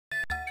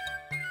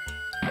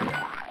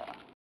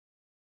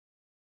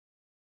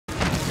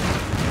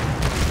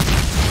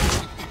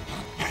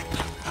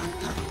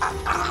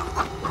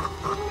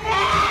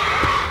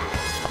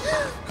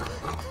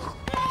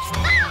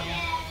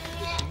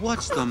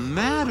What's the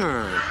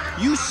matter?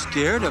 You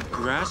scared of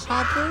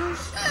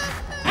grasshoppers?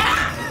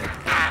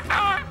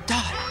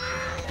 Dot,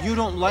 you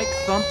don't like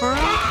Thumper?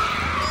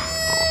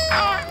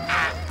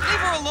 Leave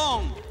her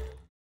alone!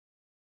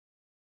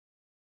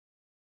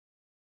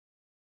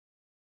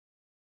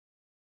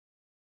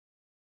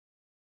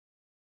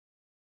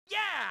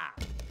 Yeah!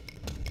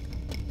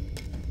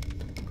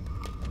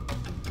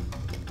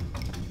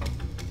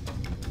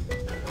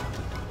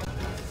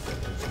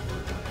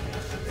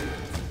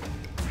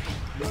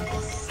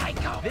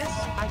 Psycho! This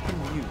I can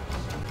use.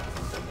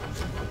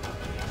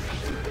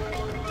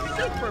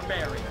 Super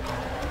Berry!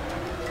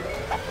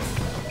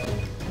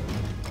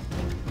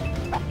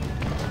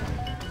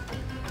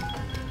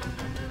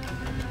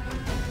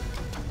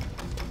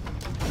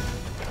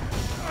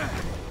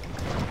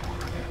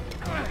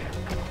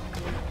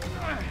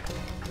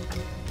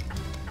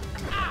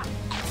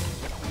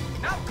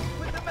 Now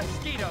with the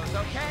mosquitoes,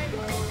 okay?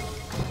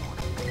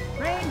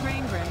 Rain.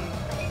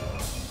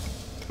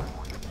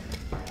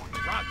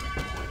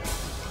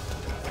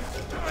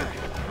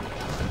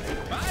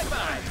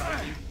 Bye-bye,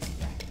 buddy.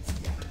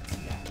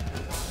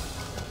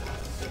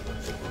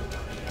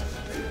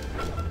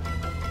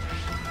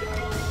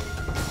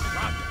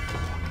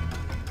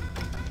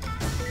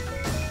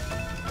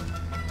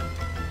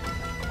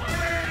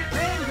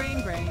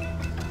 Rain.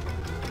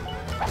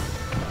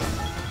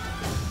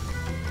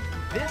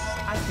 This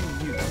I can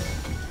use.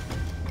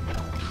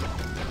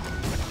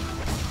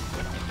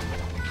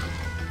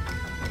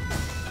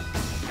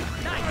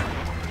 Nice!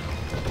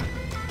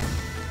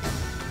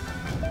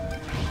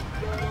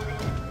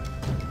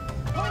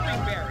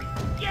 Holding berry!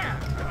 Yeah!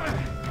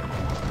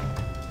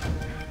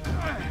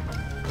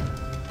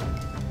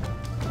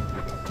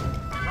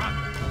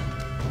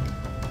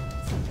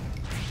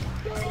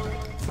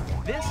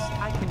 This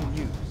I can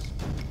use.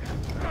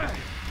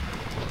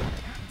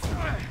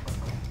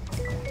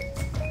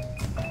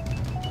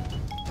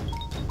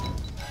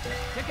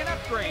 Picking up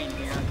grain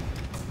here.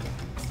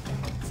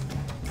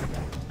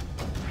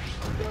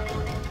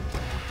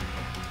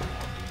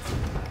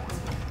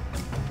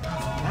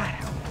 That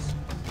helps.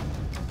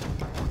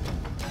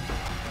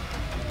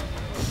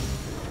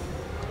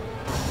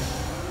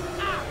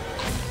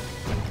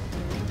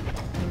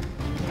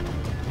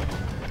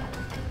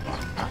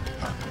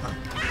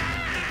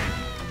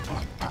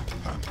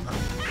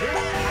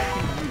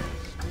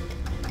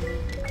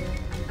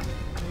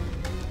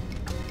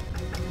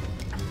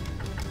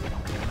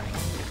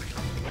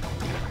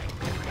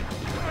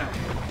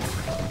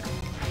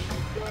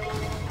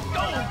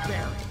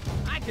 Goldberry!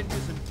 I can do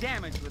some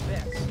damage with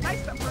this.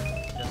 Nice Thumper.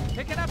 Just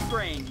picking up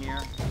grain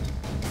here.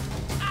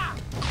 Ah!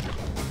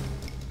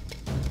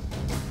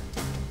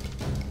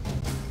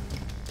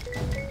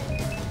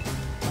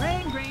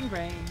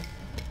 Rain.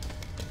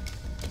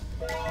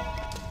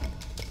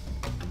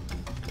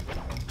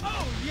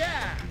 Oh,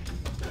 yeah!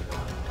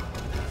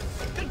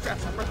 Good grab,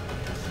 Thumper.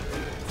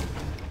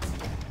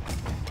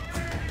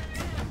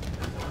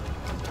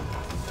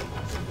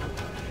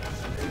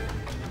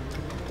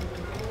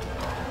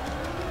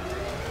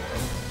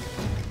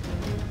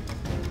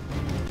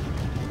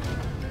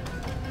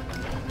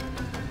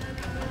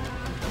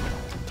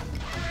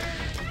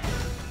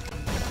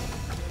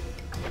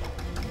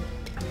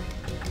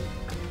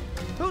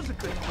 Who's a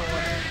good boy?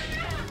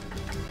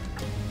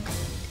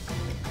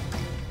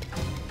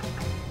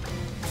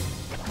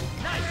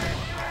 Nice!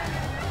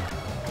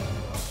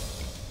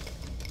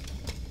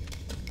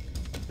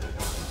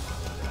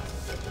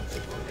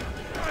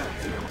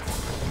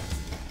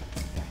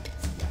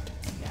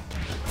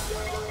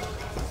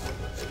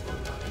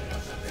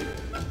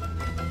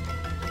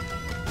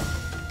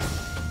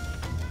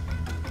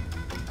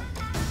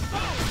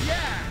 Oh,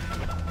 yeah!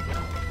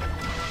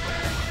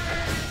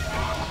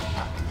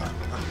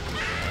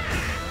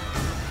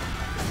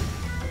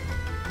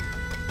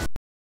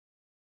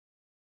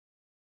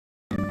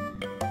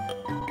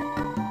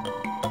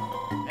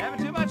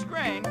 Having too much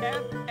grain.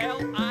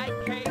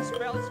 F-L-I-K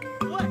spells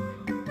flick.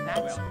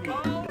 That's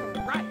all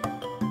right.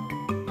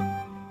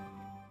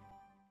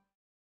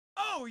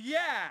 Oh,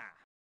 yeah!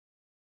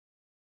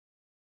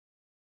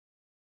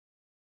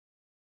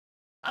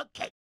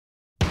 Okay.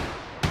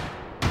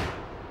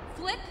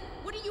 Flick,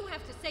 what do you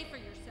have to say for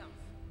yourself?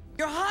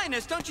 Your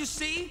Highness, don't you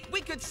see?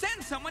 We could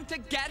send someone to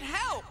get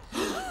help.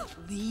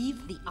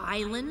 Leave the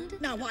island?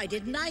 Now, why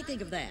didn't I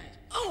think of that?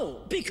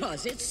 Oh,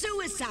 because it's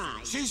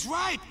suicide. She's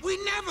right. We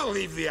never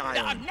leave the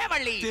island.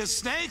 Never leave. There's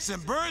snakes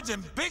and birds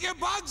and bigger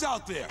bugs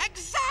out there.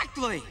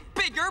 Exactly!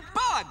 Bigger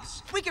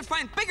bugs! We could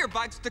find bigger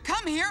bugs to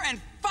come here and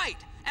fight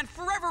and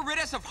forever rid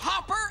us of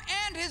Hopper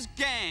and his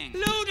gang.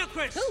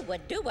 Ludicrous. Who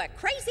would do a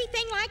crazy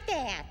thing like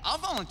that? I'll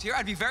volunteer.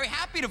 I'd be very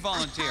happy to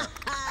volunteer.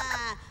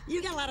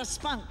 You got a lot of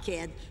spunk,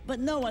 kid, but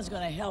no one's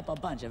gonna help a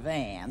bunch of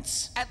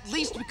ants. At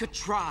least we could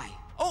try.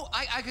 Oh,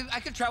 I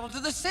could travel to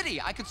the city.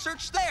 I could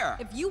search there.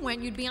 If you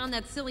went, you'd be on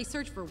that silly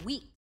search for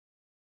weeks.